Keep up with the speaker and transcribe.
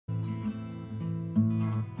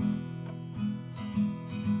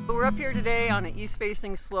We're up here today on an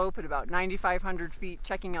east-facing slope at about 9,500 feet,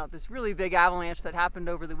 checking out this really big avalanche that happened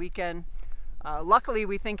over the weekend. Luckily,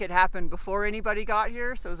 we think it happened before anybody got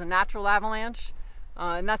here, so it was a natural avalanche.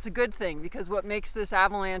 And that's a good thing, because what makes this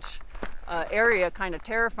avalanche area kind of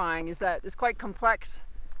terrifying is that it's quite complex.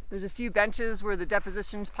 There's a few benches where the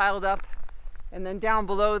deposition's piled up, and then down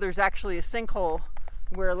below there's actually a sinkhole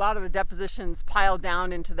where a lot of the depositions pile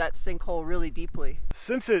down into that sinkhole really deeply.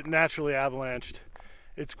 Since it naturally avalanched,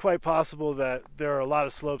 it's quite possible that there are a lot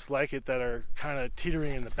of slopes like it that are kind of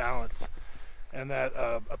teetering in the balance, and that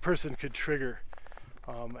a person could trigger.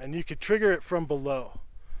 And you could trigger it from below.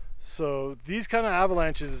 So these kind of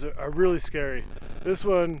avalanches are really scary. This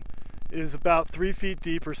one is about 3 feet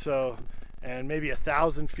deep or so, and maybe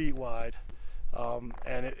 1,000 feet wide. And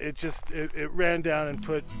it ran down and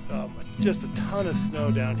put just a ton of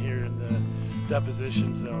snow down here in the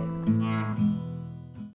deposition zone.